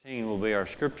will be our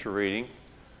scripture reading,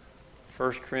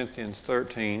 1 Corinthians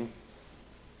 13.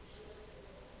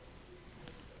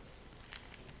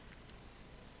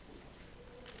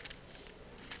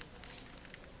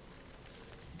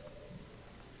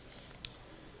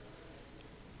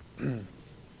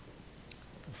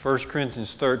 First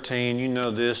Corinthians 13, you know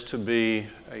this to be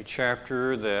a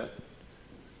chapter that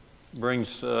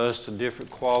brings to us the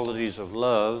different qualities of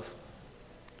love,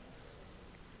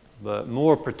 but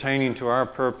more pertaining to our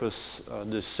purpose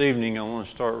this evening, I want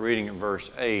to start reading at verse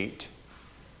 8.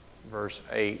 Verse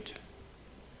 8.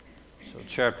 So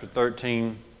chapter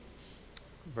 13,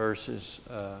 verses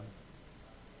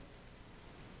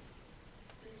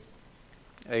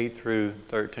 8 through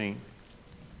 13.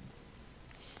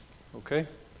 Okay?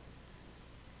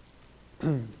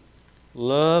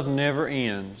 Love never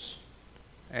ends.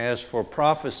 As for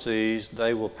prophecies,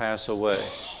 they will pass away.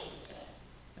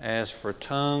 As for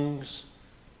tongues,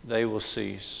 they will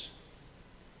cease.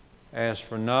 As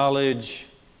for knowledge,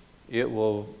 it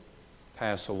will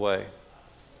pass away.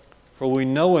 For we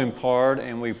know in part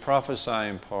and we prophesy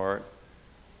in part,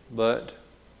 but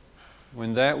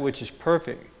when that which is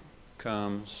perfect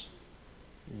comes,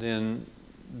 then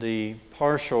the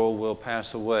partial will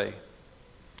pass away.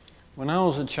 When I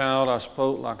was a child, I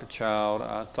spoke like a child,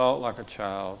 I thought like a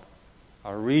child,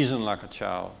 I reasoned like a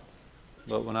child.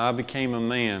 But when I became a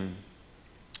man,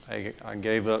 I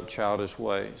gave up childish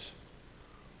ways.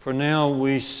 For now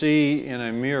we see in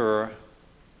a mirror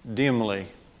dimly,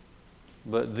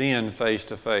 but then face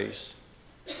to face.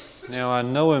 Now I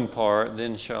know in part,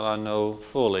 then shall I know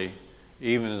fully,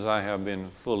 even as I have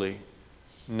been fully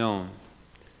known.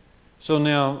 So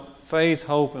now faith,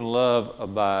 hope, and love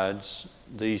abides,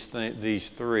 these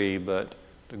three, but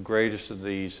the greatest of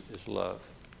these is love.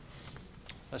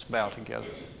 Let's bow together.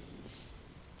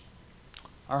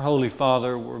 Our Holy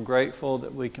Father, we're grateful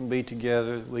that we can be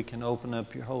together, that we can open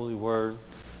up your holy word.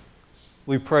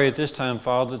 We pray at this time,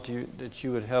 Father, that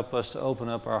you would help us to open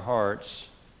up our hearts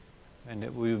and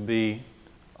that we would be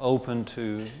open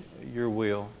to your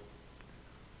will.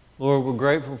 Lord, we're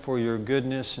grateful for your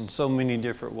goodness in so many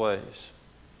different ways,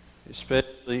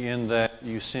 especially in that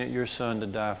you sent your Son to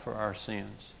die for our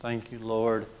sins. Thank you,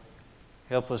 Lord.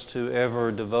 Help us to ever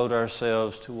devote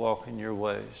ourselves to walk in your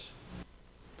ways.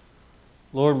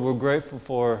 Lord, we're grateful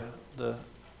for the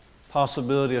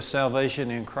possibility of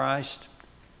salvation in Christ.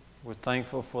 We're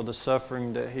thankful for the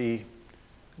suffering that he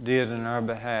did in our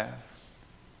behalf.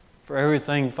 For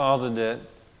everything, Father,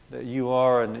 that you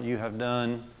are and that you have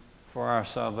done for our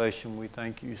salvation, we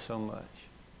thank you so much.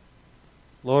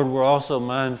 Lord, we're also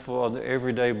mindful of the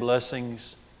everyday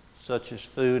blessings such as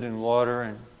food and water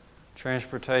and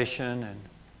transportation and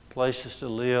places to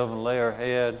live and lay our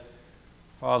head.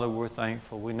 Father, we're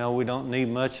thankful. We know we don't need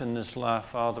much in this life,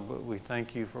 Father, but we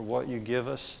thank you for what you give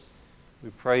us.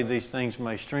 We pray these things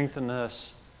may strengthen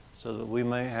us so that we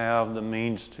may have the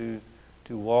means to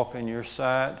walk in your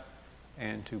sight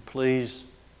and to please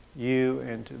you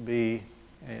and to be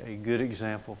a good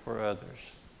example for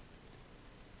others.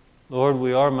 Lord,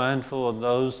 we are mindful of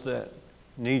those that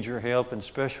need your help in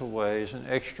special ways and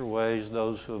extra ways,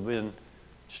 those who have been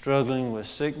struggling with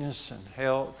sickness and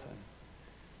health. And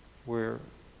we're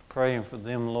praying for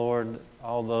them, Lord,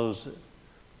 all those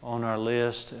on our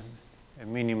list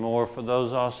and many more. For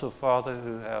those also, Father,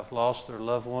 who have lost their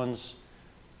loved ones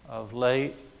of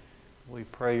late, we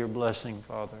pray your blessing,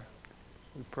 Father.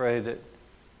 We pray that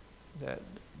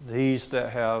these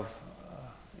that have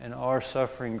and are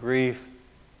suffering grief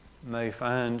may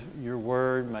find your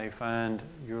word, may find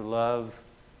your love,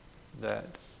 that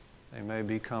they may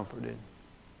be comforted.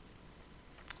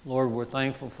 Lord, we're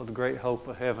thankful for the great hope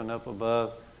of heaven up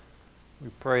above. We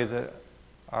pray that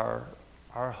our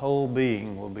whole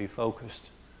being will be focused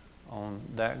on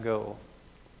that goal.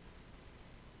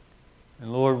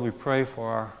 And Lord, we pray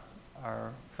for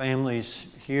our families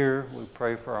here. We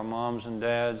pray for our moms and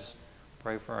dads.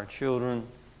 Pray for our children.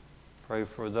 Pray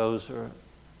for those who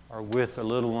are with the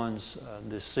little ones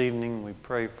this evening. We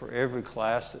pray for every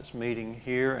class that's meeting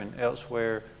here and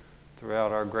elsewhere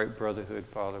throughout our great brotherhood,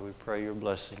 Father. We pray your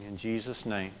blessing. In Jesus'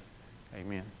 name,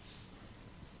 amen.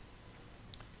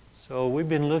 So we've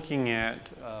been looking at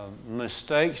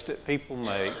mistakes that people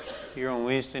make here on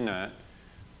Wednesday night.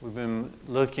 We've been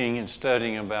looking and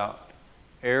studying about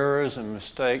errors and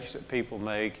mistakes that people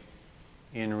make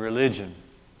in religion.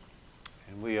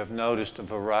 And we have noticed a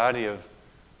variety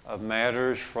of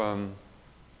matters from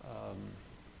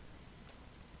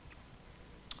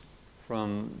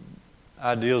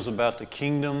ideals about the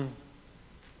kingdom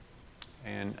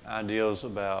and ideals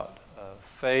about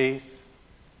faith.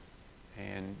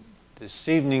 And this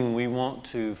evening we want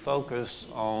to focus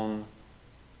on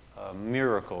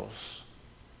miracles.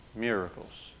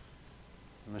 Miracles.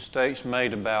 Mistakes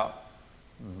made about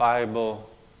Bible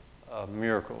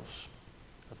miracles.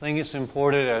 I think it's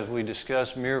important as we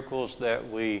discuss miracles that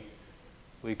we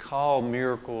call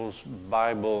miracles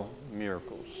Bible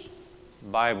miracles.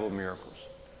 Bible miracles.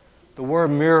 The word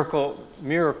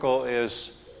miracle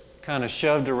is kind of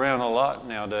shoved around a lot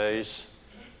nowadays,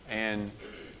 and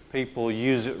people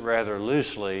use it rather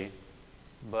loosely,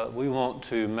 but we want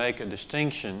to make a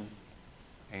distinction,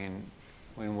 and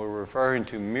when we're referring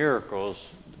to miracles,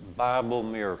 Bible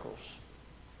miracles.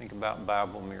 Think about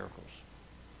Bible miracles.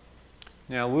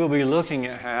 Now, we'll be looking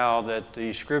at how that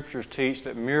the Scriptures teach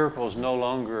that miracles no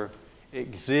longer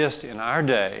exist in our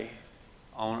day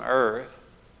on earth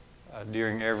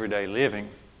during everyday living.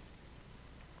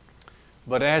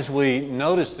 But as we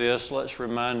notice this, let's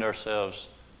remind ourselves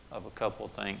of a couple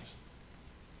of things.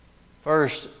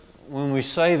 First, when we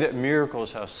say that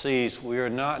miracles have ceased, we are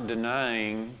not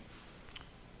denying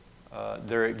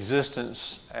their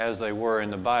existence as they were in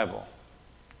the Bible.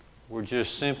 We're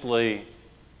just simply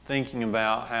thinking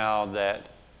about how that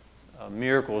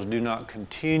miracles do not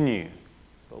continue,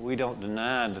 but we don't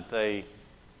deny that they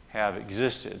have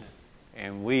existed.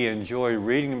 And we enjoy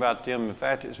reading about them. In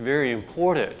fact, it's very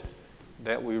important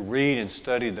that we read and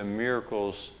study the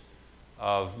miracles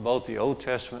of both the Old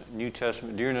Testament and New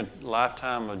Testament during the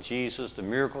lifetime of Jesus, the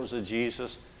miracles of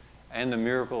Jesus, and the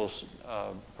miracles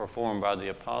performed by the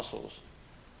apostles.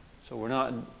 So we're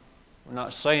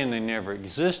not saying they never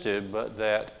existed, but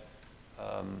that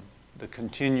the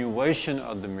continuation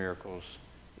of the miracles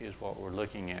is what we're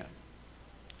looking at.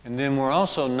 And then we're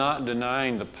also not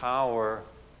denying the power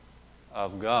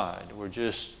of God. We're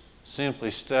just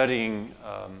simply studying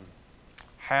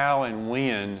how and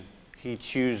when He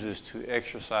chooses to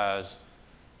exercise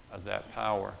that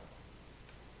power.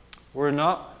 We're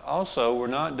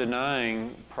not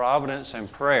denying providence and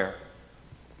prayer.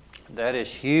 That is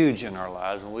huge in our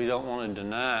lives, and we don't want to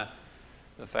deny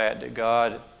the fact that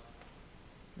God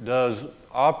does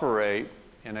operate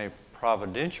in a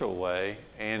providential way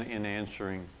and in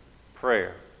answering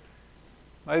prayer.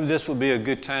 Maybe this would be a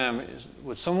good time.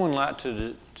 Would someone like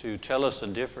to tell us the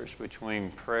difference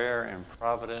between prayer and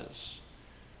providence?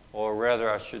 Or rather,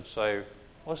 I should say,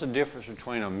 what's the difference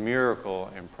between a miracle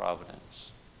and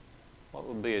providence? What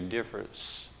would be a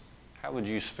difference? How would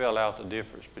you spell out the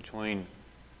difference between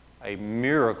a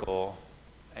miracle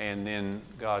and then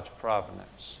God's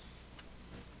providence?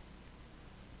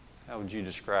 How would you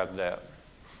describe that?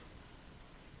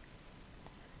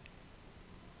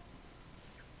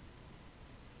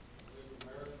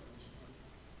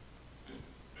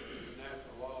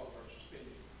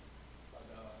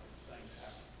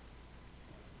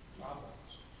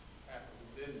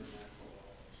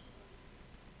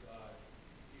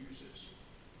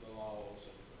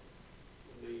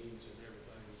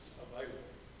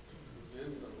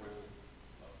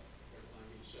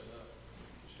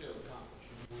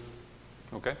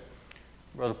 Okay.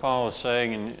 Brother Paul is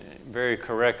saying, and very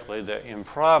correctly, that in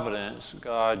providence,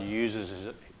 God uses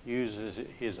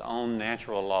His own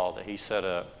natural law that He set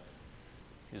up,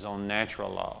 His own natural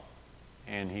law.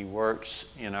 And He works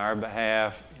in our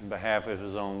behalf, in behalf of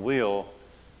His own will,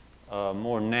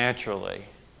 more naturally.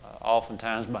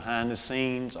 Oftentimes behind the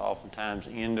scenes, oftentimes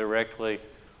indirectly,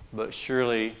 but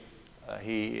surely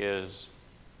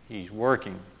He's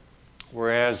working.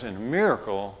 Whereas in a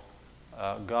miracle,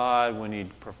 God, when He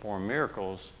performs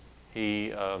miracles,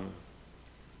 He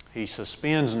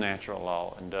suspends natural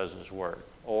law and does His work,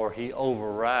 or He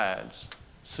overrides,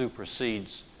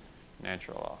 supersedes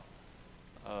natural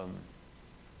law.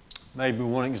 Maybe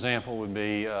one example would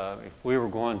be if we were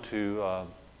going to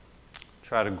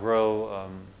try to grow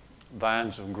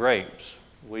vines of grapes,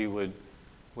 we would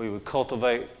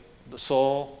cultivate the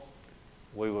soil,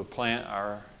 we would plant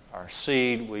our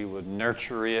seed, we would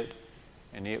nurture it,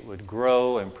 and it would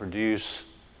grow and produce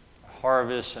a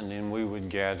harvest, and then we would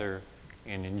gather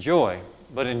and enjoy.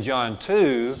 But in John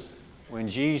 2, when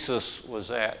Jesus was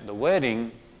at the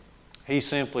wedding, He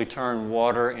simply turned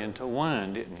water into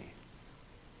wine, didn't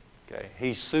He? Okay.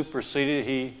 He superseded,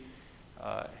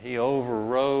 He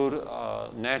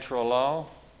overrode natural law.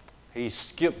 He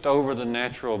skipped over the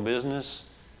natural business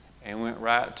and went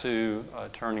right to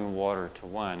turning water to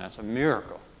wine. That's a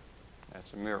miracle.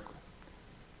 That's a miracle.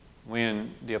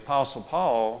 When the Apostle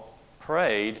Paul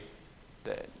prayed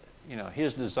that,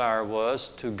 his desire was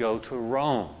to go to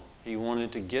Rome. He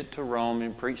wanted to get to Rome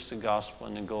and preach the gospel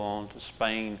and then go on to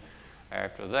Spain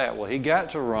after that. Well, he got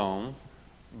to Rome,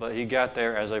 but he got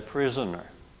there as a prisoner,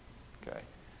 okay,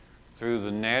 through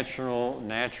the natural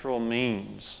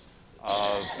means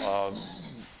of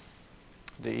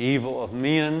the evil of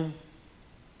men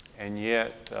and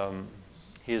yet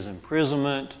his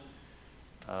imprisonment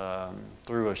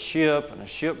through a ship and a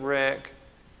shipwreck,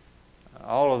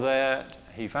 all of that,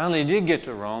 he finally did get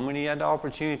to Rome, and he had the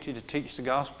opportunity to teach the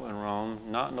gospel in Rome,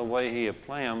 not in the way he had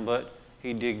planned, but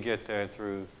he did get there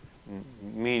through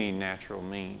many natural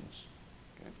means.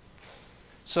 Okay.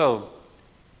 So,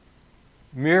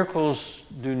 miracles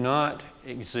do not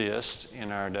exist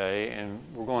in our day, and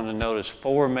we're going to notice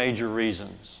four major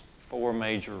reasons,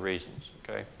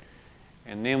 okay?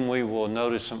 And then we will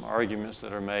notice some arguments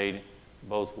that are made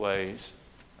both ways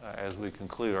as we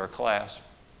conclude our class.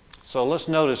 So let's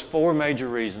notice four major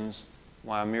reasons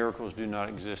why miracles do not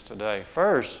exist today.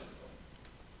 First,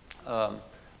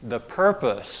 the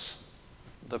purpose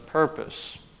of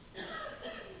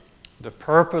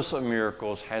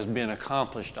miracles has been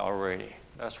accomplished already.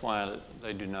 That's why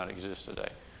they do not exist today.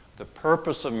 The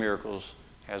purpose of miracles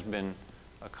has been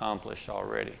accomplished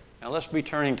already. Now let's be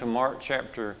turning to Mark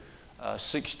chapter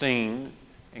 16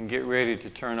 and get ready to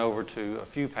turn over to a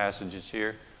few passages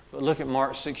here. But look at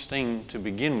Mark 16 to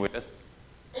begin with,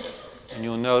 and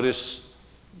you'll notice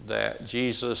that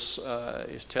Jesus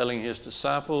is telling his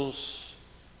disciples,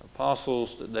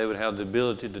 apostles, that they would have the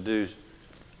ability to do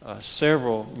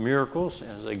several miracles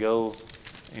as they go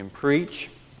and preach.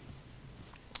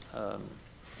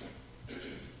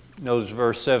 Notice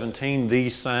verse 17,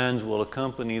 these signs will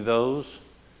accompany those.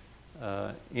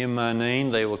 In my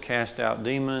name they will cast out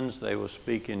demons, they will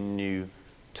speak in new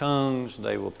tongues,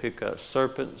 they will pick up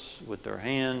serpents with their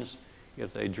hands.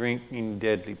 If they drink any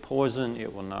deadly poison,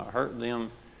 it will not hurt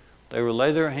them. They will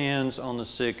lay their hands on the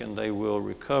sick and they will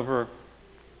recover.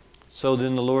 So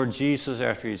then the Lord Jesus,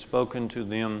 after he had spoken to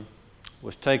them,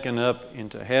 was taken up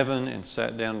into heaven and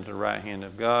sat down at the right hand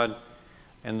of God.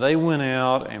 And they went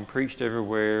out and preached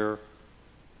everywhere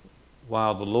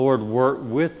while the Lord worked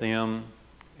with them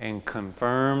and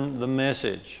confirmed the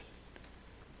message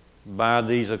by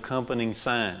these accompanying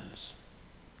signs.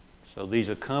 So these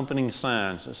accompanying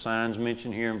signs, the signs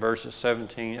mentioned here in verses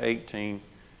 17, 18,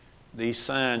 these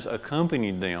signs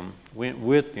accompanied them, went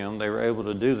with them, they were able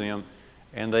to do them,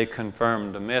 and they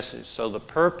confirmed the message. So the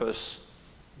purpose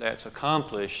that's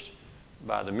accomplished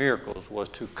by the miracles was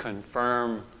to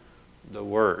confirm the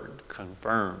word.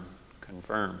 Confirm.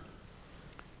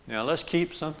 Now let's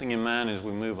keep something in mind as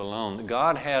we move along.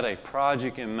 God had a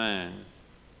project in mind,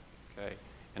 okay,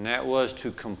 and that was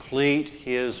to complete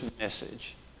his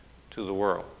message to the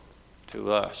world,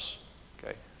 to us,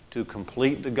 okay, to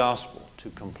complete the gospel, to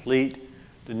complete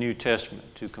the New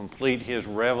Testament, to complete his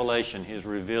revelation, his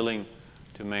revealing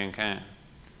to mankind.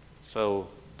 So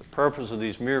the purpose of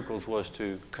these miracles was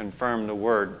to confirm the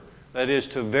word. That is,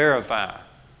 to verify,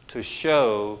 to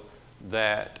show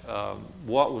that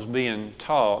what was being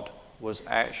taught was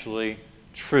actually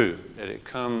true, that it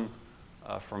come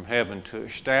from heaven, to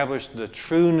establish the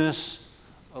trueness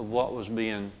of what was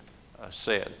being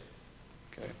said.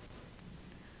 Okay.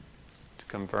 To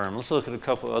confirm. Let's look at a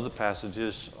couple other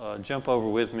passages. Jump over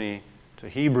with me to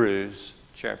Hebrews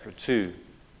chapter 2.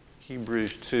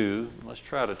 Hebrews 2. Let's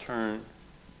try to turn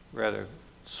rather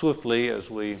swiftly as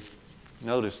we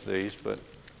notice these, but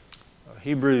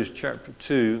Hebrews chapter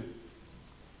 2.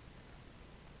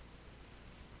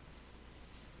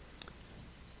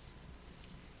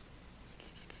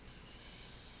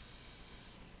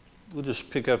 We'll just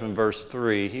pick up in verse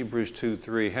 3, Hebrews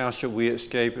 2:3. How shall we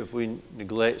escape if we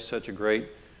neglect such a great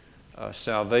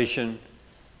salvation?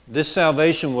 This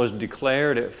salvation was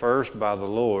declared at first by the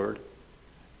Lord,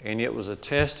 and it was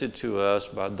attested to us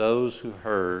by those who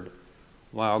heard,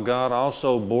 while God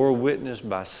also bore witness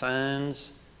by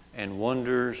signs and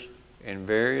wonders and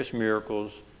various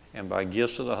miracles and by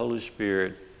gifts of the Holy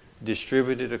Spirit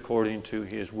distributed according to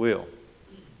his will.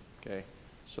 Okay,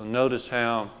 so notice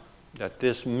how that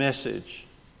this message,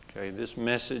 this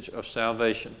message of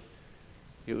salvation,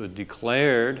 it was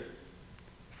declared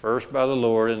first by the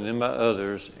Lord and then by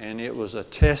others, and it was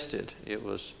attested, it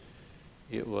was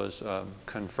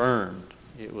confirmed,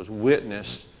 it was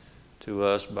witnessed to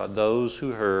us by those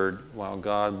who heard, while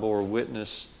God bore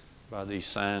witness by these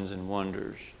signs and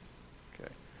wonders.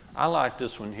 Okay. I like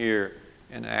this one here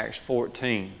in Acts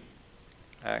 14.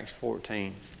 Acts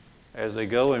 14. As they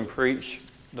go and preach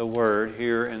the word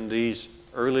here in these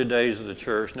early days of the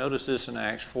church. Notice this in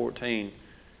Acts 14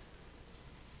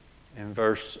 in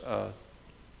verse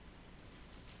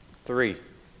 3.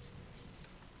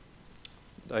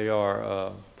 They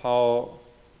are, Paul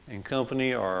and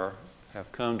company have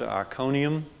come to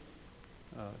Iconium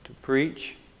to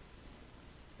preach.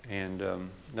 And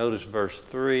notice verse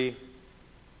 3.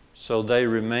 So they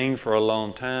remained for a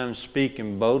long time,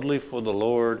 speaking boldly for the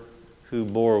Lord, who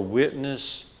bore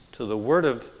witness to the word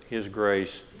of his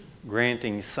grace,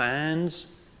 granting signs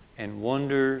and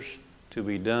wonders to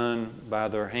be done by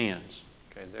their hands.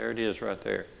 Okay, there it is right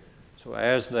there. So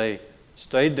as they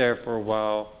stayed there for a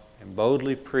while and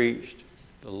boldly preached,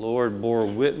 the Lord bore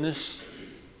witness,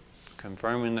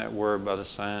 confirming that word by the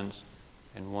signs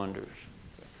and wonders.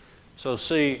 So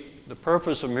see, the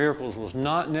purpose of miracles was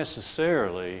not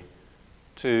necessarily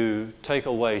to take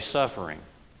away suffering,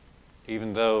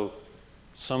 even though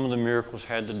some of the miracles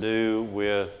had to do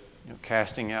with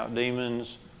casting out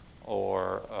demons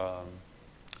or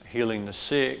healing the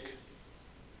sick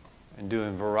and doing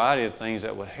a variety of things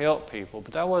that would help people.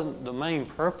 But that wasn't, the main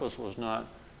purpose was not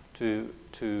to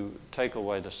take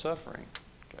away the suffering.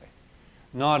 Okay?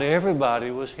 Not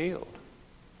everybody was healed.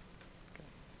 Okay?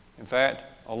 In fact,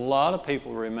 a lot of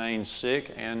people remain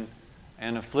sick and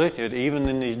afflicted even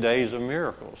in these days of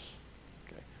miracles.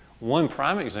 Okay? One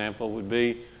prime example would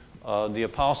be the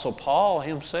Apostle Paul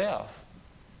himself.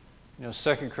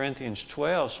 2 Corinthians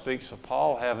 12 speaks of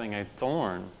Paul having a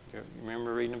thorn. You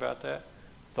remember reading about that?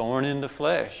 Thorn in the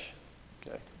flesh.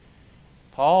 Okay.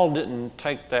 Paul didn't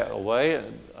take that away.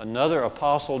 Another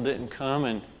apostle didn't come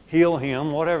and heal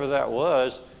him, whatever that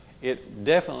was. It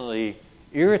definitely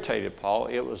irritated Paul.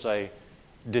 It was a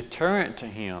deterrent to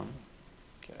him.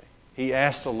 Okay. He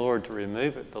asked the Lord to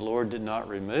remove it. The Lord did not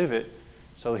remove it.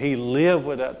 So he lived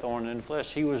with that thorn in the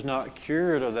flesh. He was not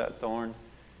cured of that thorn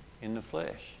in the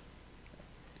flesh.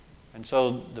 And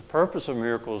so the purpose of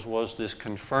miracles was this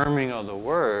confirming of the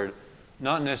word,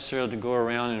 not necessarily to go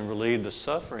around and relieve the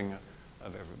suffering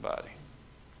of everybody.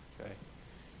 Okay?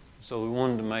 So we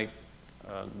wanted to make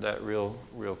that real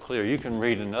clear. You can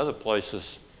read in other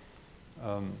places,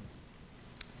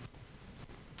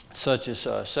 such as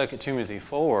 2 Timothy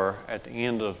 4, at the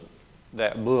end of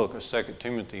that book of 2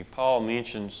 Timothy, Paul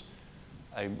mentions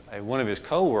one of his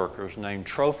co-workers named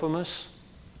Trophimus,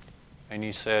 and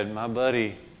he said, my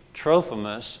buddy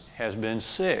Trophimus has been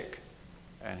sick,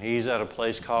 and he's at a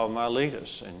place called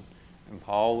Miletus. And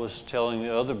Paul was telling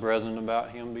the other brethren about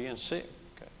him being sick.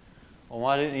 Okay. Well,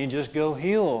 why didn't he just go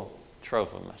heal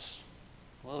Trophimus?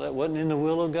 Well, that wasn't in the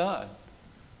will of God.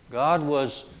 God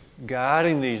was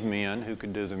guiding these men who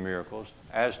could do the miracles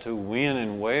as to when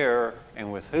and where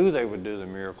and with who they would do the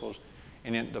miracles.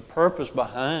 And the purpose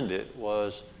behind it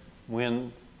was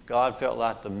when God felt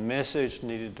like the message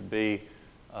needed to be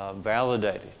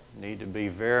validated, needed to be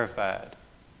verified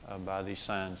by these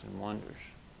signs and wonders.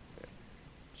 Okay.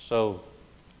 So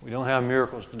we don't have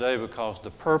miracles today because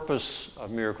the purpose of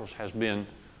miracles has been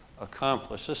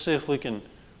accomplished. Let's see if we can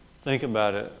think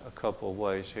about it a couple of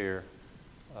ways here.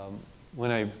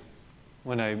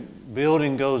 When a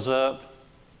building goes up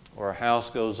or a house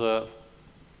goes up,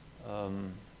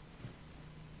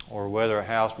 or whether a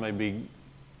house may be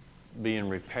being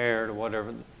repaired or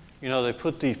whatever, they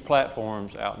put these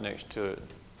platforms out next to it.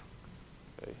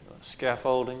 Okay.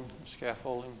 Scaffolding,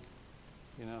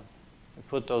 they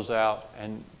put those out,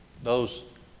 and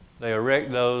they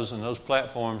erect those, and those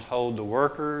platforms hold the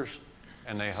workers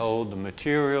and they hold the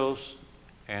materials,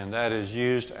 and that is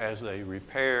used as they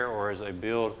repair or as they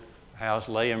build a house,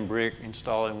 laying brick,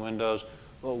 installing windows.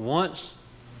 But once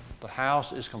the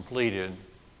house is completed,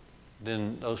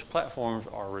 then those platforms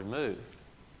are removed.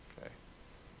 Okay.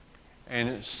 And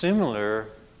it's similar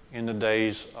in the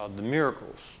days of the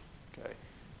miracles. Okay.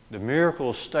 The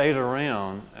miracles stayed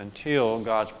around until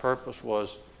God's purpose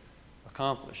was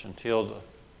accomplished, until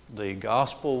the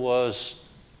gospel was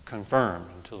confirmed,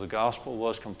 until the gospel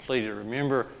was completed.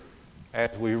 Remember,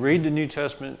 as we read the New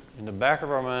Testament, in the back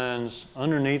of our minds,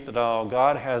 underneath it all,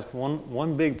 God has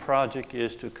one big project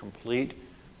is to complete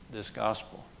this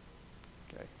gospel.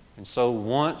 Okay. And so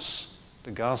once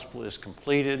the gospel is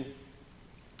completed,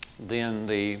 then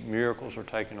the miracles are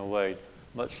taken away,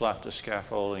 much like the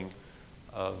scaffolding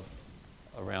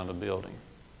around a building.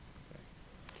 Okay.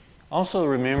 Also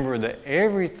remember that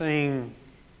everything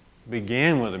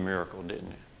began with a miracle,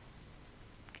 didn't it?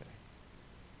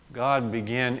 God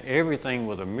began everything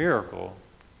with a miracle,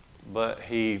 but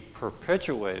He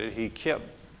perpetuated, He kept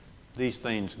these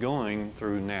things going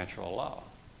through natural law.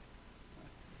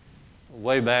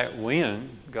 Way back when,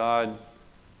 God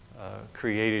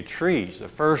created trees. The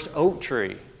first oak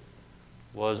tree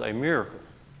was a miracle.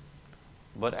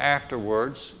 But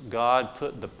afterwards, God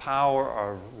put the power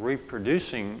of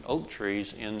reproducing oak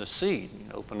trees in the seed.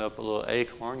 You open up a little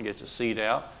acorn, get the seed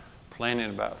out, plant it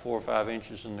about 4 or 5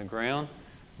 inches in the ground,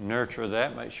 nurture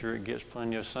that, make sure it gets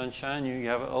plenty of sunshine, you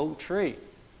have an oak tree.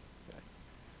 Okay.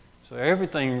 So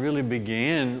everything really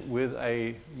began with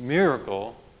a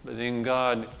miracle, but then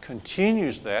God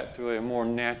continues that through a more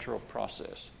natural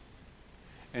process.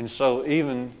 And so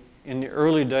even in the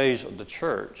early days of the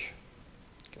church,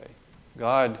 okay,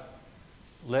 God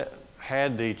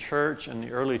had the church and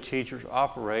the early teachers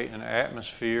operate in an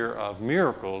atmosphere of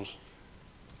miracles.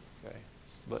 Okay.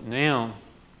 But now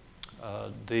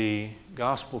the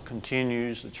gospel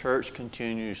continues, the church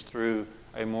continues through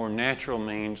a more natural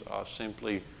means of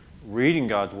simply reading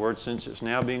God's Word. Since it's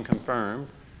now being confirmed,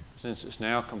 since it's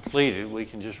now completed, we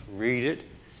can just read it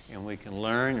and we can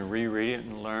learn and reread it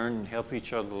and learn and help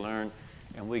each other learn,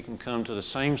 and we can come to the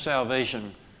same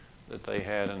salvation that they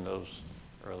had in those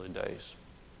early days.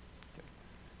 Okay.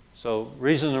 So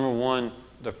reason number one,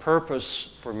 the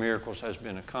purpose for miracles has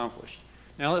been accomplished.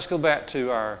 Now let's go back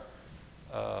to our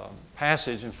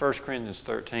passage in 1 Corinthians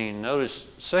 13. Notice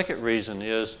the second reason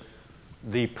is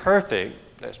the perfect,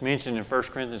 that's mentioned in 1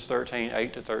 Corinthians 13,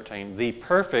 8 to 13. The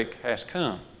perfect has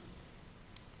come.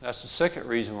 That's the second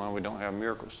reason why we don't have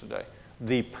miracles today.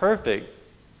 The perfect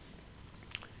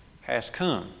has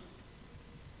come.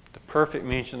 The perfect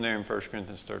mentioned there in 1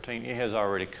 Corinthians 13, it has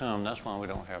already come. That's why we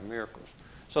don't have miracles.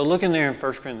 So looking there in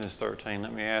 1 Corinthians 13,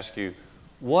 let me ask you,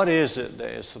 what is it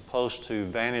that is supposed to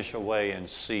vanish away and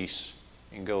cease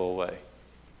and go away?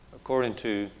 According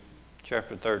to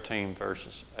chapter 13,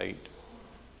 verses 8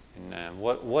 and 9.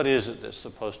 What is it that's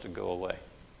supposed to go away?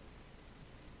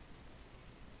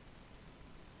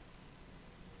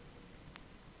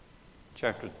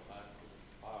 Chapter.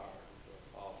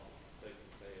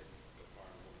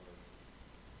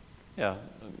 Yeah,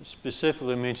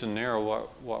 specifically mention there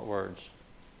what words?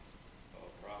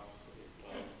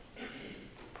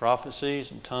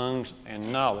 Prophecies and tongues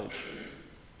and knowledge.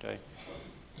 Okay,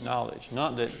 knowledge.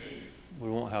 Not that we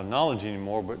won't have knowledge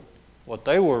anymore, but what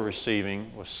they were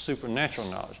receiving was supernatural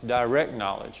knowledge, direct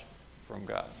knowledge from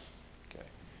God. Okay,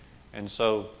 and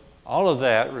so all of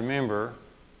that, remember,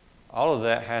 all of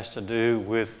that has to do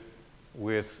with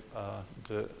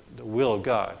the will of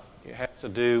God. It has to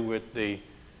do with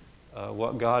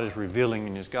what God is revealing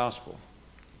in His gospel.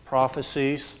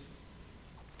 Prophecies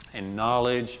and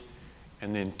knowledge,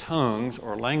 and then tongues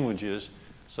or languages.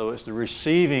 So it's the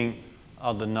receiving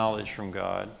of the knowledge from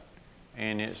God,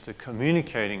 and it's the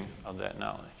communicating of that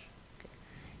knowledge. Okay.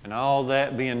 And all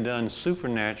that being done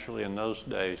supernaturally in those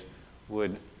days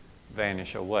would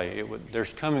vanish away.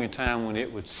 There's coming a time when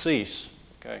it would cease.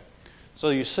 Okay. So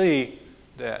you see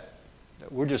that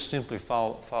we're just simply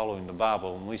following the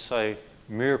Bible. When we say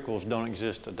miracles don't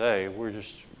exist today, we're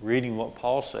just reading what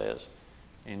Paul says,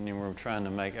 and then we're trying to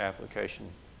make application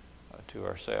to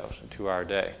ourselves and to our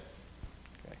day.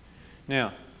 Okay.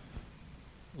 Now,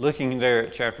 looking there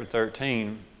at chapter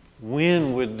 13,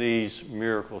 when would these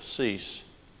miracles cease?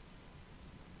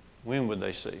 When would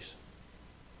they cease?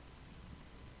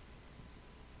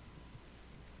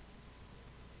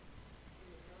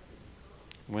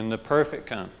 When the perfect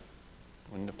come.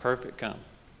 When the perfect come.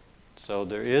 So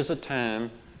there is a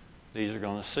time these are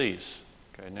going to cease.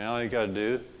 Okay, now all you got to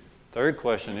do, third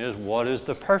question is, what is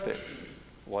the perfect?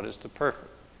 What is the perfect?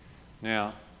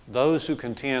 Now, those who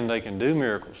contend they can do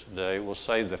miracles today will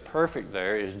say the perfect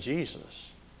there is Jesus.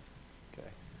 Okay,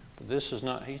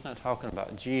 but he's not talking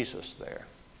about Jesus there.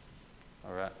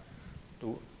 All right?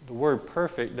 The word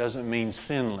perfect doesn't mean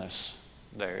sinless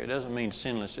there. It doesn't mean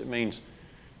sinless. It means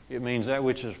that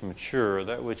which is mature,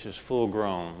 that which is full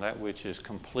grown, that which is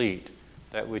complete,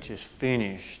 that which is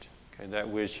finished, okay, that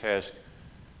which has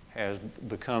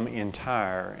become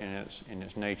entire in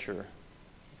its nature.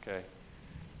 Okay.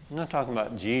 He's not talking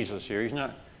about Jesus here.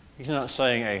 He's not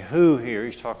saying a who here.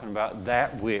 He's talking about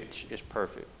that which is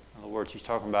perfect. In other words, he's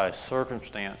talking about a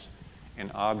circumstance, an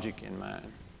object in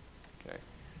mind. Okay.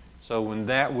 So when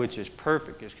that which is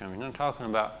perfect is coming, he's not talking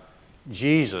about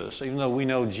Jesus, even though we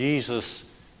know Jesus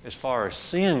as far as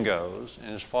sin goes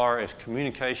and as far as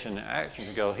communication and action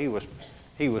go, he was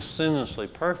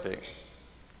sinlessly perfect.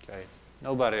 Okay.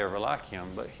 Nobody ever like him.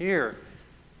 But here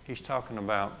he's talking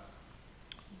about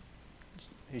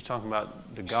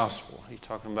the gospel. He's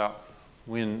talking about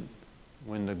when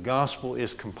the gospel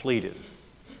is completed,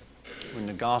 when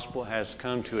the gospel has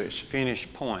come to its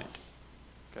finished point.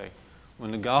 Okay,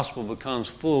 when the gospel becomes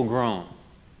full grown,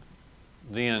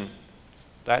 then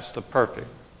that's the perfect.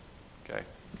 Okay,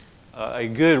 a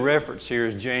good reference here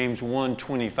is James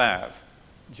 1:25.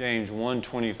 James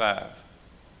 1:25.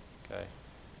 Okay.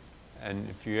 And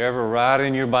if you ever write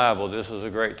in your Bible, this is a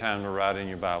great time to write in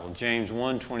your Bible. James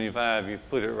 1:25, you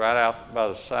put it right out by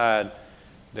the side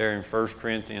there in 1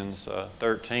 Corinthians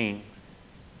 13.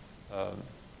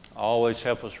 Always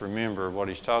help us remember what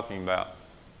he's talking about.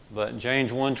 But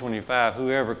James 1:25,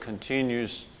 whoever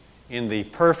continues in the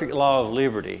perfect law of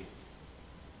liberty,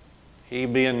 he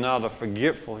being not a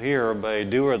forgetful hearer, but a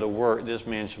doer of the work, this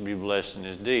man shall be blessed in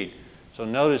his deed. So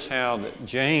notice how that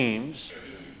James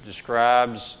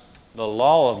describes the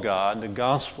law of God, the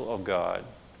gospel of God,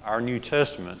 our New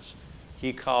Testaments,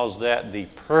 he calls that the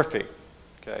perfect,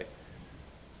 okay?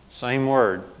 Same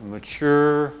word,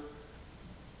 mature,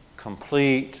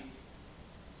 complete,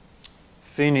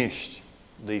 finished,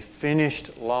 the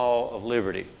finished law of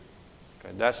liberty.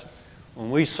 Okay, that's when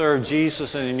we serve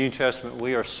Jesus in the New Testament,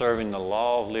 we are serving the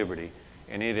law of liberty,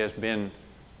 and it has been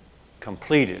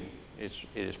completed. It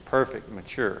is perfect,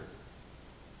 mature.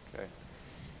 Okay.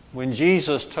 When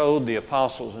Jesus told the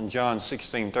apostles in John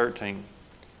 16:13,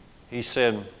 he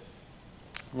said,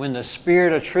 when the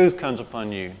Spirit of truth comes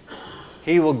upon you,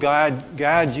 he will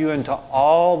guide you into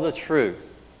all the truth.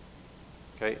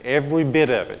 Okay, every bit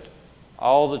of it,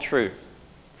 all the truth.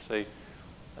 See,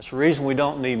 that's the reason we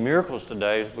don't need miracles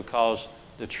today, is because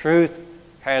the truth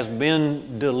has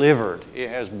been delivered. It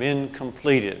has been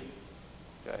completed.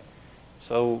 Okay,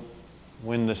 so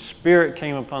when the Spirit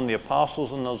came upon the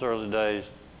apostles in those early days,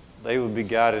 they would be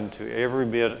guided into every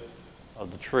bit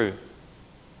of the truth.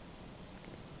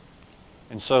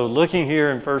 And so looking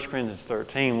here in 1 Corinthians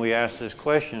 13, we ask this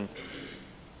question,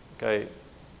 okay,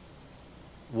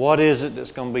 what is it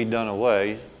that's going to be done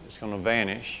away? It's going to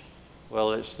vanish.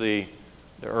 Well, it's the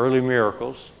early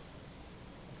miracles.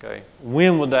 Okay,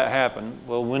 when would that happen?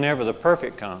 Well, whenever the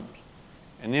perfect comes.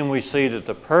 And then we see that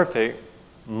the perfect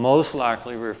most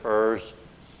likely refers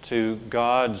to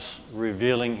God's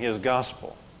revealing His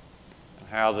gospel and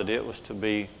how that it was to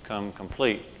become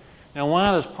complete. Now,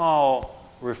 why does Paul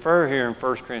refer here in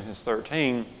 1 Corinthians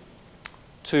 13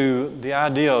 to the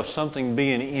idea of something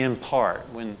being in part?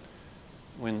 When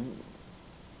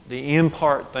the in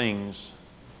part things,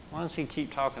 why does he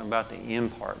keep talking about the in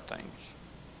part things?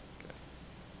 Okay.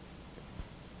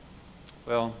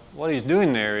 Well, what he's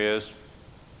doing there is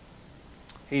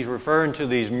he's referring to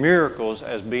these miracles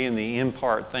as being the in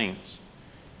part things.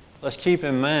 Let's keep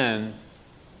in mind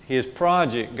his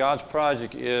project, God's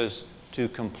project, is to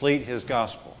complete His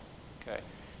gospel. Okay.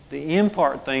 The in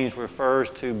part things refers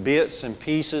to bits and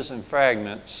pieces and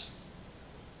fragments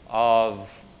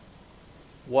of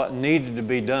what needed to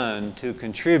be done to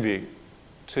contribute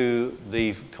to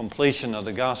the completion of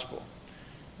the gospel.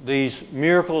 These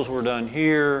miracles were done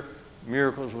here,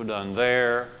 miracles were done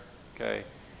there, okay,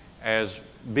 as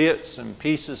bits and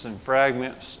pieces and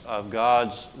fragments of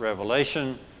God's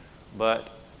revelation, but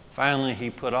finally He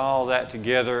put all that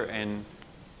together and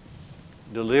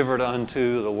delivered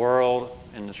unto the world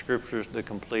in the Scriptures the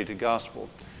completed gospel.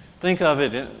 Think of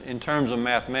it in terms of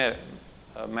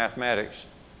mathematics.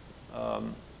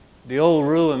 The old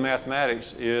rule in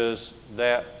mathematics is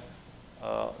that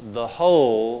the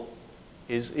whole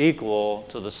is equal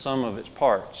to the sum of its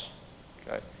parts.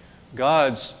 Okay?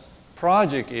 God's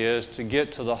project is to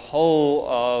get to the whole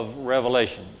of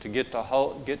Revelation, to get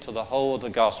to the whole of the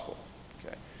gospel.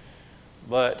 Okay?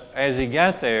 But as He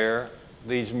got there,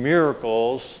 these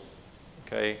miracles,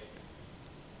 okay,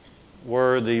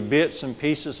 were the bits and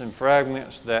pieces and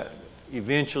fragments that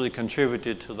eventually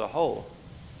contributed to the whole.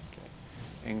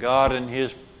 And God in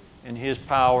His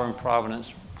power and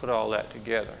providence put all that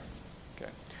together. Okay.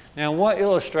 Now, what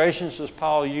illustrations does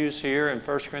Paul use here in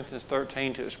 1 Corinthians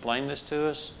 13 to explain this to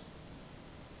us?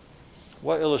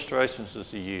 What illustrations does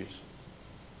he use?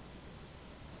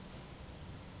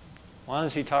 Why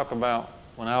does he talk about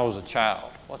when I was a child?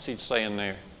 What's he saying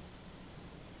there?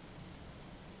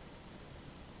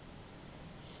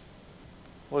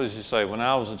 What does he say? When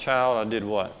I was a child, I did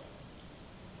what?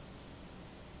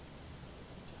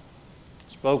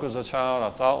 Spoke as a child,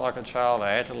 I thought like a child,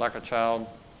 I acted like a child.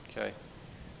 Okay.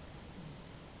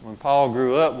 When Paul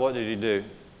grew up, what did he do?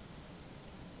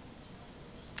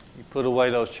 He put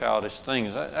away those childish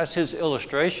things. That's his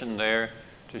illustration there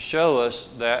to show us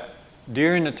that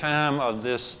during the time of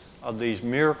these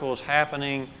miracles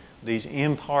happening, these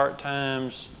in part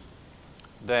times,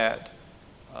 that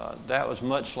was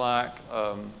much like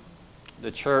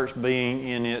the church being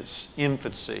in its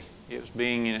infancy. It was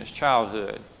being in its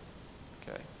childhood.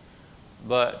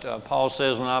 But Paul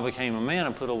says, when I became a man,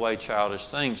 I put away childish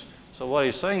things. So what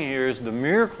he's saying here is the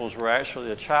miracles were actually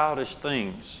the childish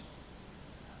things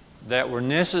that were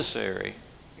necessary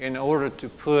in order to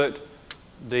put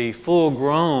the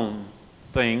full-grown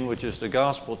thing, which is the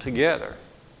gospel, together.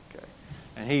 Okay.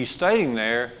 And he's stating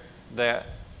there that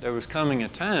there was coming a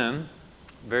time,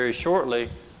 very shortly,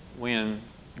 when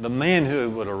the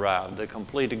manhood would arrive, the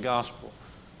completed gospel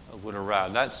would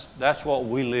arrive. That's what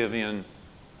we live in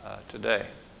today.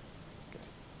 Okay.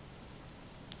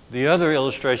 The other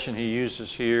illustration he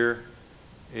uses here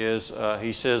is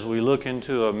he says we look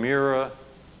into a mirror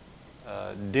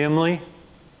dimly,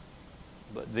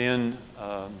 but then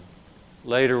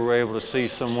later we're able to see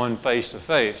someone face to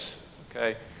face.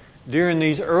 Okay, during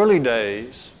these early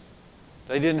days,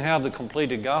 they didn't have the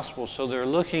completed gospel, so they're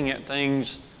looking at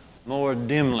things more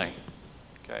dimly.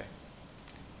 Okay.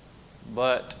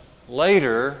 But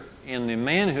later, in the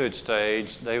manhood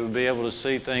stage, they would be able to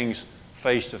see things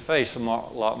face to face a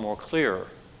lot more clearer.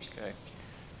 Okay.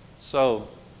 So,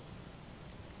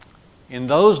 in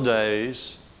those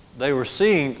days, they were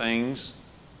seeing things,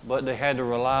 but they had to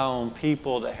rely on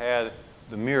people that had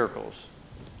the miracles.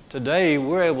 Today,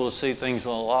 we're able to see things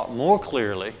a lot more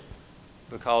clearly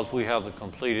because we have the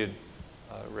completed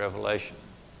revelation.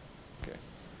 Okay.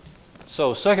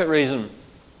 So, second reason,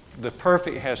 the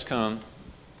perfect has come.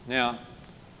 Now,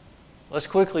 let's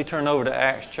quickly turn over to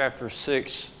Acts chapter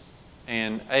 6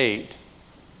 and 8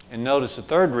 and notice the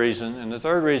third reason. And the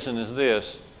third reason is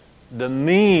this: the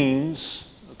means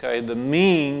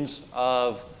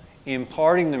of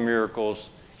imparting the miracles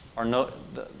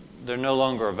they're no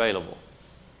longer available.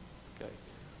 Okay.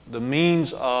 The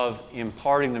means of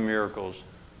imparting the miracles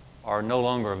are no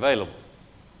longer available.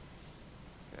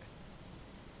 Okay.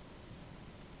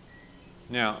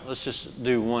 Now, let's just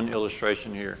do one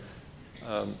illustration here.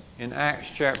 In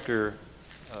Acts chapter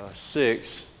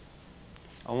 6,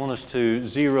 I want us to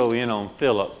zero in on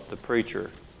Philip, the preacher.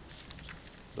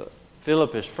 But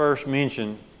Philip is first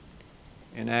mentioned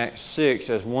in Acts 6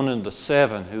 as one of the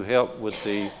 7 who helped with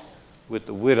the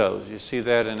widows. You see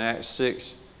that in Acts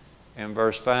 6 and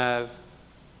verse 5.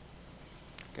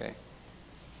 Okay.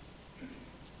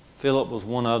 Philip was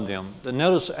one of them. Then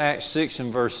notice Acts 6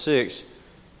 and verse 6.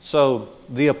 So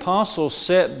the apostles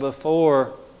set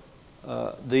before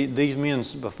these men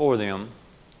before them.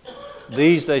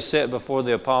 These they set before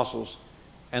the apostles,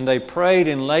 and they prayed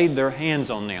and laid their hands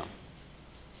on them.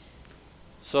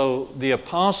 So the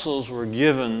apostles were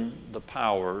given the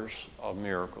powers of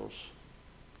miracles.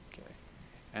 Okay.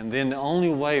 And then the only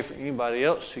way for anybody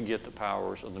else to get the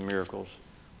powers of the miracles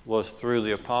was through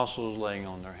the apostles laying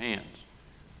on their hands.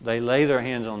 They lay their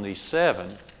hands on these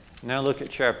 7. Now look at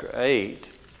chapter 8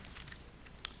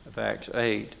 of Acts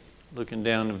 8. Looking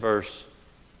down to verse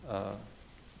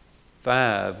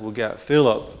 5, we got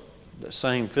Philip, the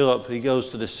same Philip. He goes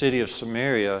to the city of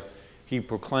Samaria. He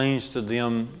proclaims to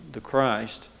them the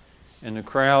Christ, and the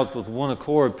crowds with one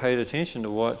accord paid attention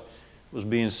to what was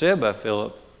being said by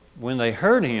Philip. When they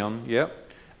heard him,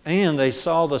 and they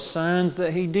saw the signs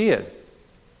that he did.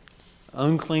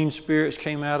 Unclean spirits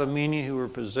came out of many who were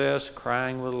possessed,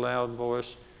 crying with a loud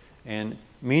voice, and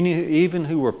many even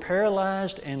who were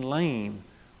paralyzed and lame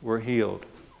were healed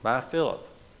by Philip.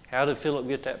 How did Philip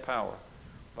get that power?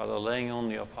 By the laying on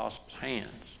the apostles' hands.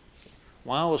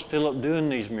 Why was Philip doing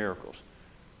these miracles?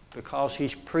 Because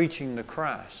he's preaching the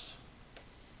Christ.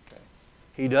 Okay.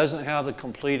 He doesn't have the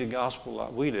completed gospel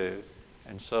like we do,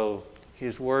 and so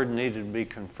his word needed to be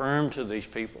confirmed to these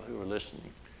people who were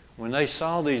listening. When they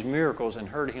saw these miracles and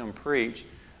heard him preach,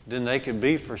 then they could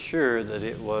be for sure that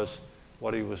it was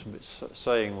what he was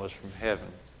saying was from heaven.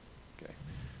 Okay.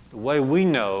 The way we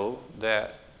know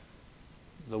that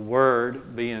the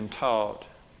word being taught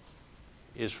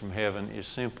is from heaven is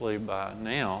simply by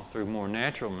now, through more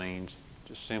natural means,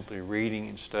 just simply reading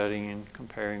and studying and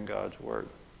comparing God's word.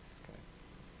 Okay.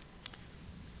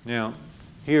 Now,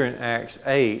 here in Acts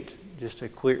 8, just a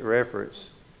quick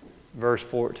reference, verse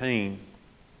 14.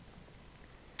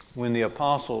 When the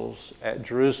apostles at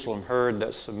Jerusalem heard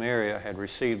that Samaria had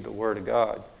received the word of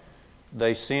God,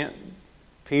 they sent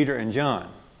Peter and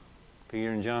John.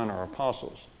 Peter and John are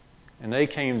apostles. And they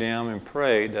came down and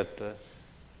prayed that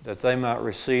they might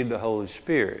receive the Holy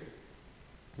Spirit.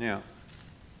 Now,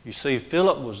 you see,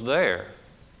 Philip was there.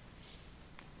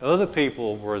 Other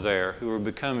people were there who were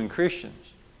becoming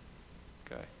Christians.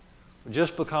 Okay.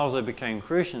 Just because they became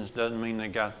Christians doesn't mean they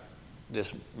got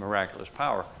this miraculous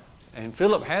power. And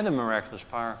Philip had the miraculous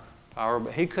power,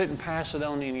 but he couldn't pass it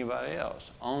on to anybody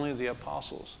else. Only the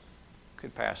apostles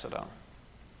could pass it on.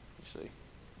 You see.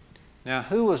 Now,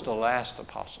 who was the last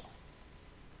apostle?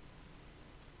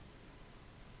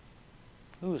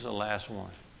 Who was the last one?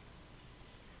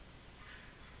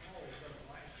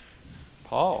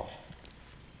 Paul.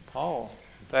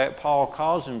 In fact, Paul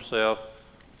calls himself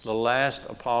the last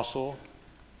apostle.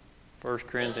 1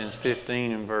 Corinthians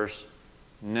 15 and verse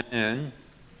 9,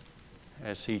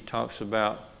 as he talks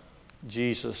about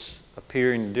Jesus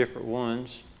appearing to different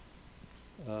ones.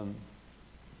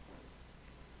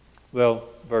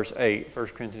 Verse 8, 1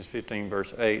 Corinthians 15,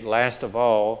 verse 8, last of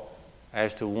all,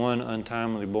 as to one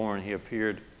untimely born, he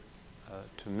appeared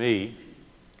to me.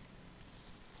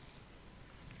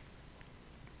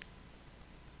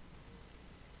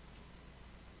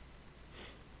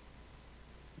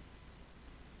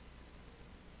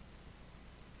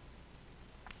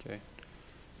 Okay.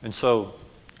 And so,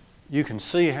 you can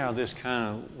see how this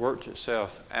kind of worked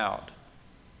itself out.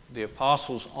 The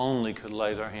apostles only could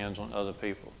lay their hands on other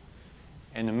people.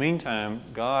 In the meantime,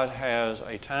 God has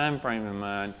a time frame in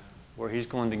mind where He's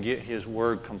going to get His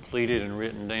word completed and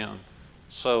written down.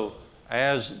 So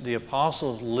as the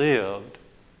apostles lived,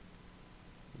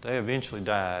 they eventually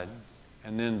died.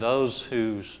 And then those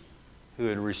who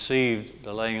had received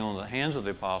the laying on of the hands of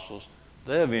the apostles,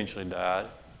 they eventually died.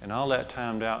 And all that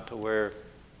timed out to where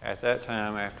at that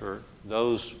time, after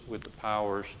those with the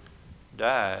powers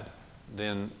died,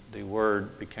 then the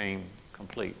word became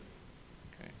complete.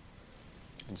 Okay.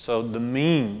 And so the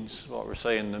means, what we're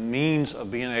saying, the means of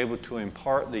being able to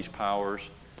impart these powers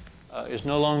is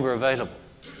no longer available.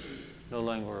 No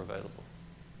longer available.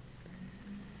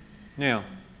 Now,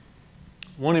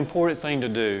 one important thing to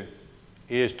do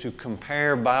is to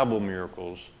compare Bible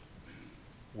miracles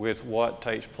with what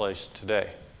takes place today.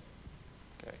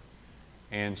 Okay.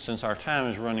 And since our time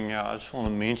is running out, I just want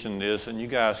to mention this, and you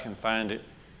guys can find it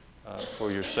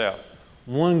for yourself.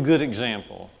 One good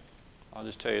example, I'll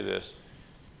just tell you this,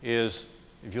 is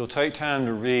if you'll take time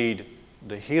to read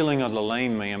the healing of the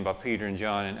lame man by Peter and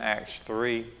John in Acts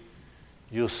 3,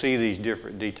 you'll see these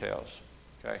different details.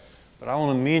 Okay? But I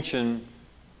want to mention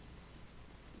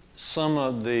some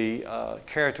of the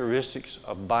characteristics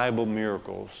of Bible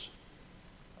miracles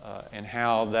and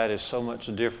how that is so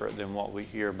much different than what we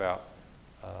hear about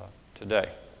today.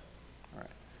 All right.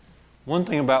 One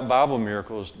thing about Bible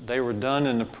miracles, they were done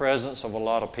in the presence of a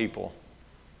lot of people.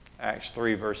 Acts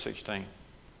 3, verse 16.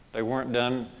 They weren't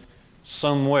done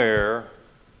somewhere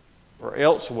or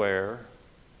elsewhere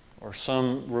or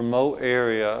some remote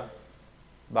area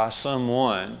by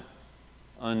someone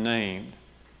unnamed.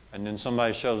 And then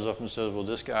somebody shows up and says, well,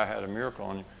 this guy had a miracle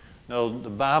on him. No, the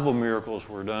Bible miracles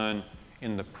were done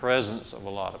in the presence of a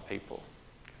lot of people,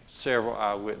 several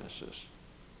eyewitnesses.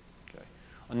 Okay.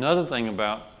 Another thing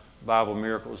about Bible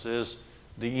miracles is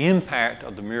the impact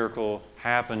of the miracle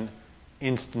happened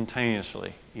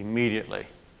instantaneously, immediately.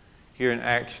 Here in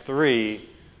Acts 3,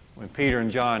 when Peter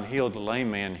and John healed the lame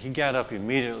man, he got up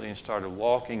immediately and started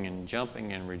walking and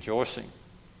jumping and rejoicing.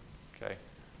 Okay.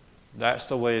 That's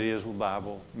the way it is with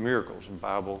Bible miracles and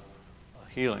Bible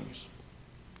healings.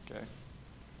 Okay.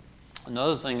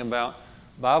 Another thing about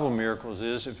Bible miracles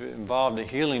is if it involved a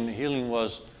healing, the healing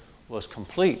was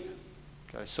complete.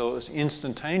 Okay. So it's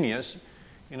instantaneous.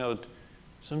 You know,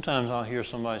 sometimes I'll hear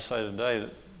somebody say today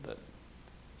that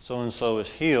so-and-so is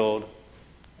healed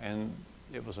and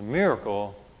it was a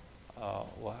miracle.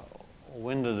 Well,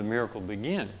 when did the miracle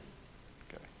begin?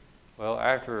 Okay. Well,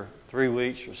 after 3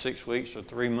 weeks or 6 weeks or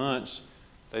 3 months,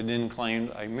 they then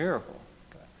claimed a miracle.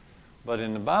 Okay. But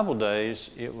in the Bible days,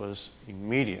 it was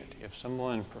immediate. If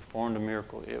someone performed a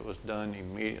miracle, it was done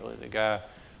immediately. The guy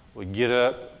would get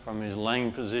up from his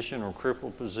lame position or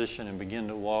crippled position and begin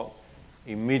to walk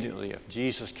immediately. If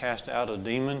Jesus cast out a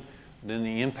demon, then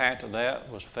the impact of that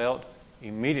was felt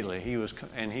immediately. He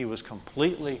was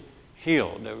completely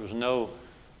healed. There was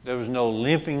no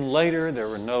limping later. There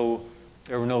were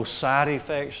no side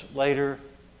effects later.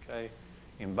 Okay,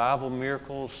 in Bible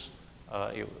miracles,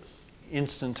 it was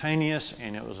instantaneous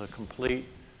and it was a complete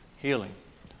healing.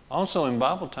 Also, in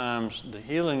Bible times, the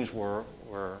healings were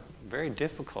very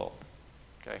difficult.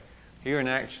 Okay, here in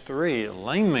Acts 3, a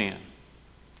lame man.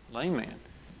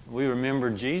 We remember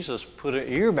Jesus put an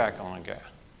ear back on a guy.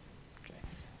 Okay,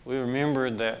 we remember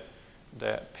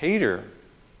that Peter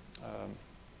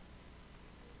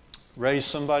raised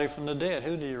somebody from the dead.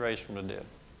 Who did he raise from the dead?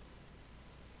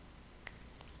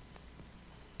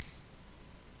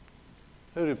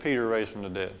 Who did Peter raise from the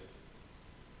dead?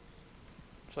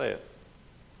 Say it.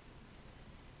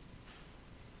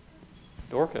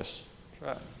 Dorcas.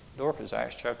 That's right. Dorcas,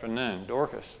 Acts chapter 9.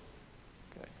 Dorcas.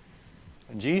 Okay.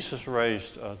 And Jesus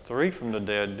raised 3 from the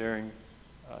dead during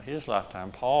his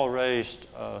lifetime. Paul raised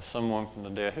someone from the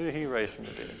dead. Who did he raise from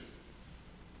the dead?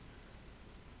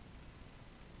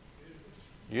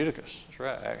 Eutychus. That's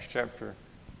right. Acts chapter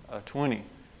 20.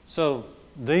 So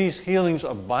these healings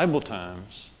of Bible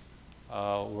times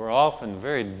were often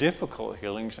very difficult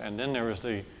healings, and then there was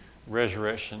the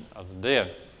resurrection of the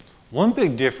dead. One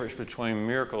big difference between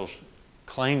miracles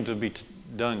claimed to be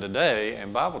done today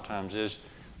and Bible times is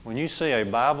when you see a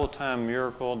Bible time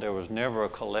miracle, there was never a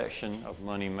collection of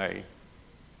money made.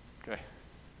 Okay.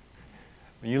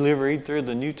 When you read through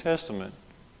the New Testament,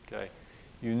 okay,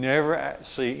 you never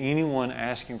see anyone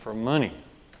asking for money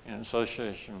in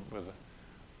association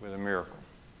with a miracle.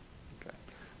 Okay.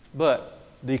 But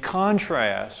the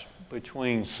contrast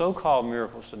between so-called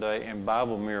miracles today and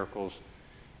Bible miracles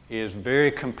is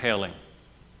very compelling.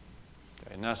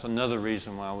 Okay, and that's another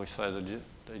reason why we say that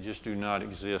they just do not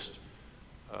exist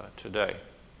today.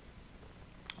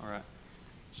 All right.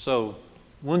 So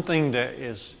one thing that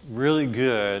is really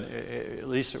good, at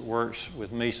least it works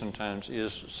with me sometimes,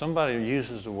 is somebody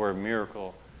uses the word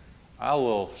miracle, I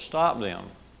will stop them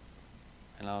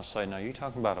and I'll say, now you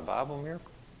talking about a Bible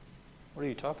miracle? What are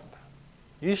you talking about?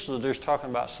 Usually they're talking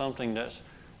about something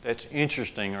that's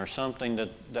interesting or something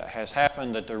that has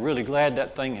happened, that they're really glad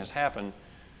that thing has happened,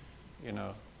 you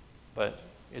know. But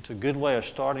it's a good way of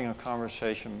starting a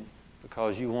conversation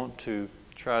because you want to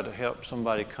try to help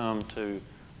somebody come to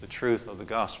the truth of the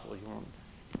gospel.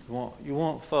 You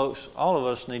want folks, all of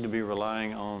us need to be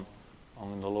relying on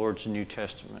the Lord's New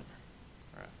Testament.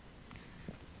 Right.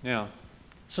 Now,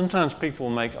 sometimes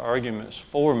people make arguments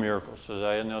for miracles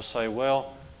today, and they'll say,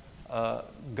 well,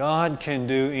 God can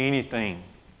do anything.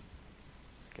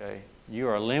 Okay? You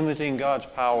are limiting God's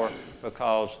power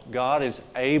because God is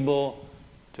able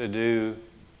to do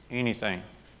anything.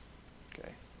 Okay?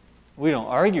 We don't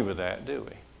argue with that, do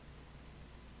we?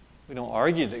 We don't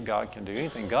argue that God can do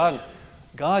anything.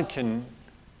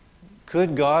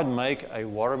 Could God make a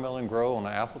watermelon grow on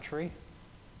an apple tree?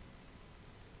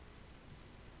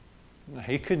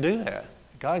 He could do that.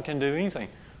 God can do anything.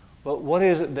 But what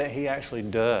is it that He actually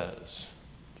does?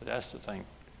 So that's the thing.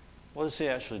 What does He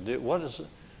actually do? What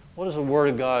does the Word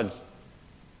of God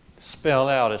spell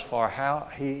out as far how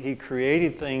He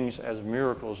created things as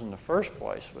miracles in the first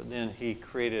place, but then He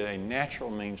created a natural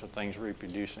means of things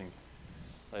reproducing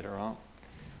later on.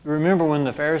 Remember when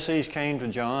the Pharisees came to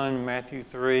John, Matthew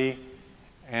 3,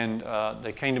 and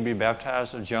they came to be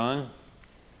baptized of John?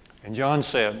 And John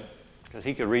said, because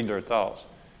he could read their thoughts,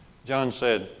 John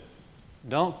said,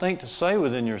 don't think to say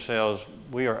within yourselves,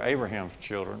 we are Abraham's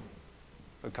children,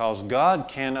 because God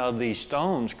can of these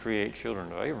stones create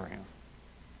children of Abraham.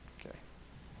 Okay.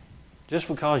 Just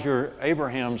because you're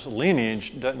Abraham's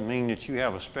lineage doesn't mean that you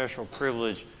have a special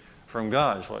privilege from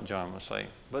God, is what John was saying.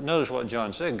 But notice what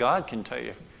John said. God can take,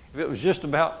 if it was just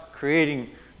about creating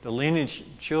the lineage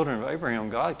children of Abraham,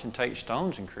 God can take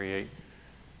stones and create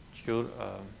children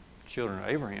of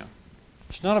Abraham.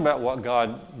 It's not about what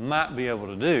God might be able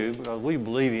to do, because we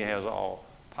believe He has all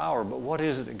power, but what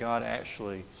is it that God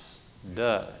actually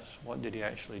does? What did He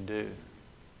actually do?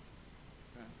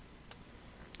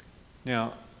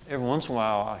 Now, every once in a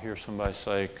while I hear somebody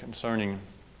say concerning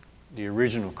the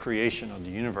original creation of the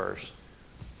universe,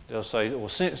 they'll say, well,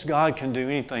 since God can do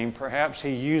anything, perhaps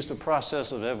He used the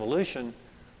process of evolution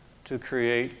to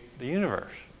create the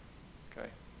universe. Okay.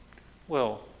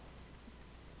 Well,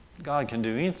 God can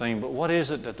do anything, but what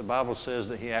is it that the Bible says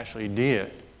that He actually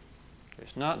did?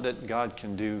 It's not that God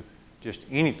can do just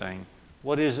anything.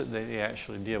 What is it that He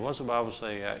actually did? What does the Bible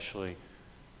say He actually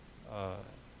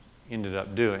ended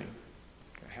up doing?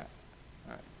 Okay.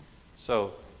 All right.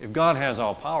 So, if God has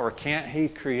all power, can't He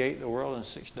create the world in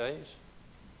 6 days?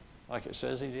 Like it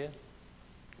says He did?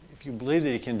 If you believe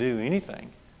that He can do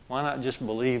anything, why not just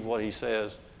believe what He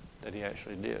says that He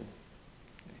actually did?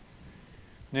 Okay.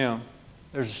 Now,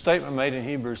 there's a statement made in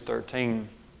Hebrews 13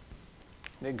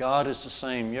 that God is the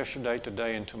same yesterday,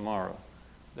 today, and tomorrow.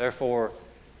 Therefore,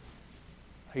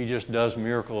 He just does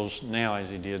miracles now as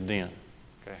He did then.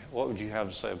 Okay, what would you have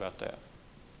to say about that?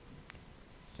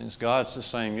 Since God's the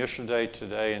same yesterday,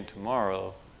 today, and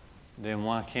tomorrow, then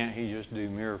why can't He just do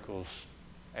miracles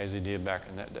as He did back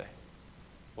in that day?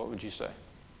 What would you say?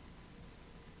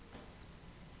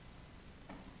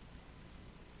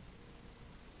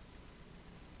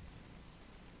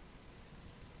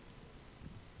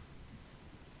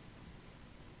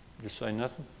 Just say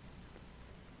nothing?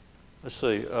 Let's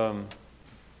see.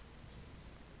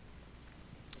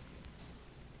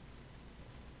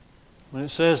 When it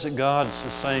says that God's the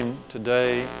same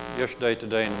today, yesterday,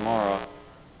 today, and tomorrow,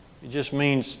 it just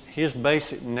means His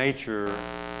basic nature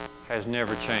has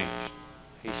never changed.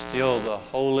 He's still the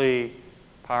holy,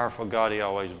 powerful God He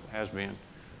always has been.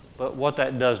 But what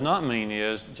that does not mean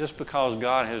is, just because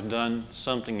God has done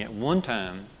something at one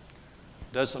time,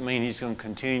 doesn't mean He's going to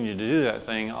continue to do that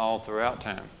thing all throughout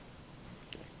time.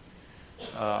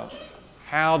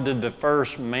 How did the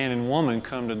first man and woman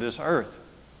come to this earth?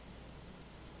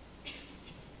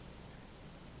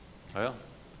 Well,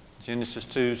 Genesis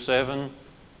 2:7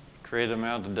 created them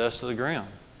out of the dust of the ground,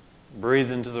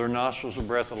 breathed into their nostrils the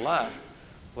breath of life.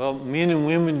 Well, men and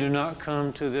women do not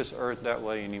come to this earth that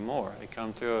way anymore. They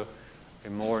come through a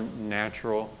more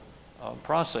natural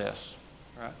process.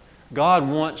 Right? God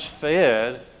once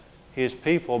fed His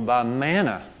people by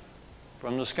manna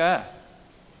from the sky.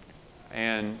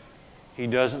 And He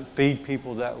doesn't feed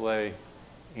people that way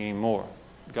anymore.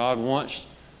 God once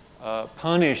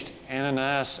punished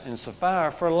Ananias and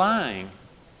Sapphira for lying.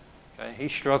 Okay? He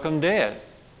struck them dead.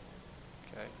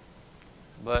 Okay?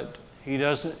 but He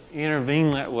doesn't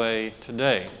intervene that way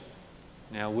today.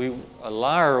 Now, a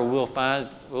liar will find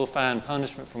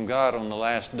punishment from God on the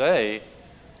last day,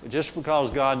 but just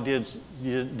because God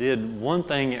did one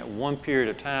thing at one period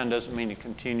of time doesn't mean He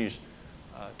continues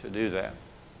to do that.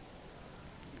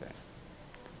 Okay.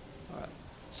 All right.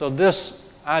 So this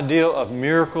idea of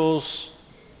miracles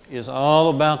is all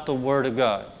about the Word of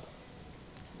God.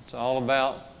 It's all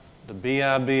about the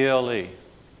Bible.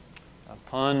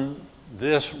 Upon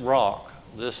this rock,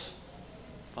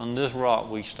 upon this rock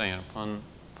we stand.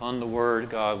 Upon the Word of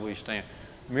God we stand.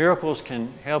 Miracles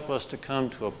can help us to come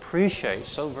to appreciate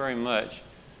so very much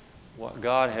what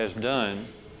God has done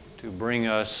to bring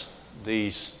us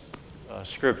these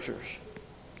Scriptures.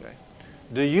 Okay.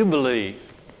 Do you believe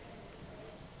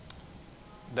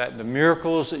that the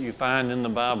miracles that you find in the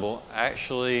Bible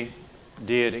actually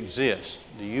did exist?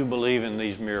 Do you believe in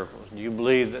these miracles? Do you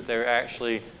believe that they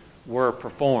actually were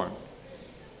performed?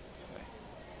 Okay.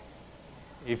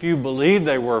 If you believe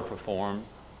they were performed,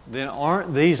 then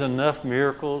aren't these enough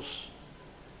miracles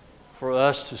for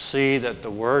us to see that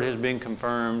the Word has been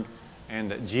confirmed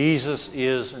and that Jesus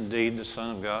is indeed the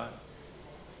Son of God?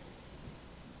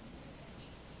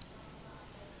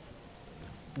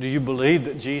 Do you believe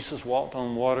that Jesus walked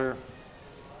on water?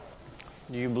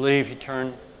 Do you believe He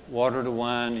turned water to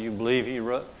wine? Do you believe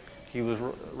He was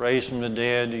raised from the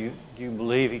dead? Do you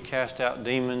believe He cast out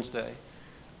demons,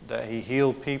 that He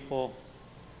healed people?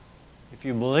 If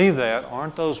you believe that,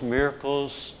 aren't those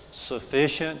miracles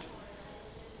sufficient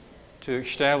to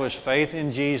establish faith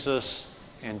in Jesus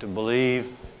and to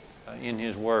believe in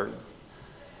His Word?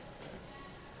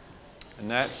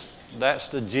 And that's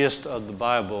the gist of the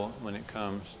Bible when it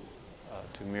comes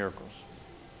to miracles.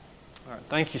 All right,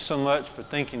 thank you so much for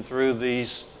thinking through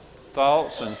these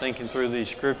thoughts and thinking through these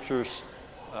Scriptures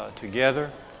together.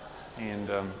 And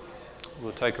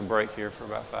we'll take a break here for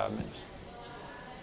about 5 minutes.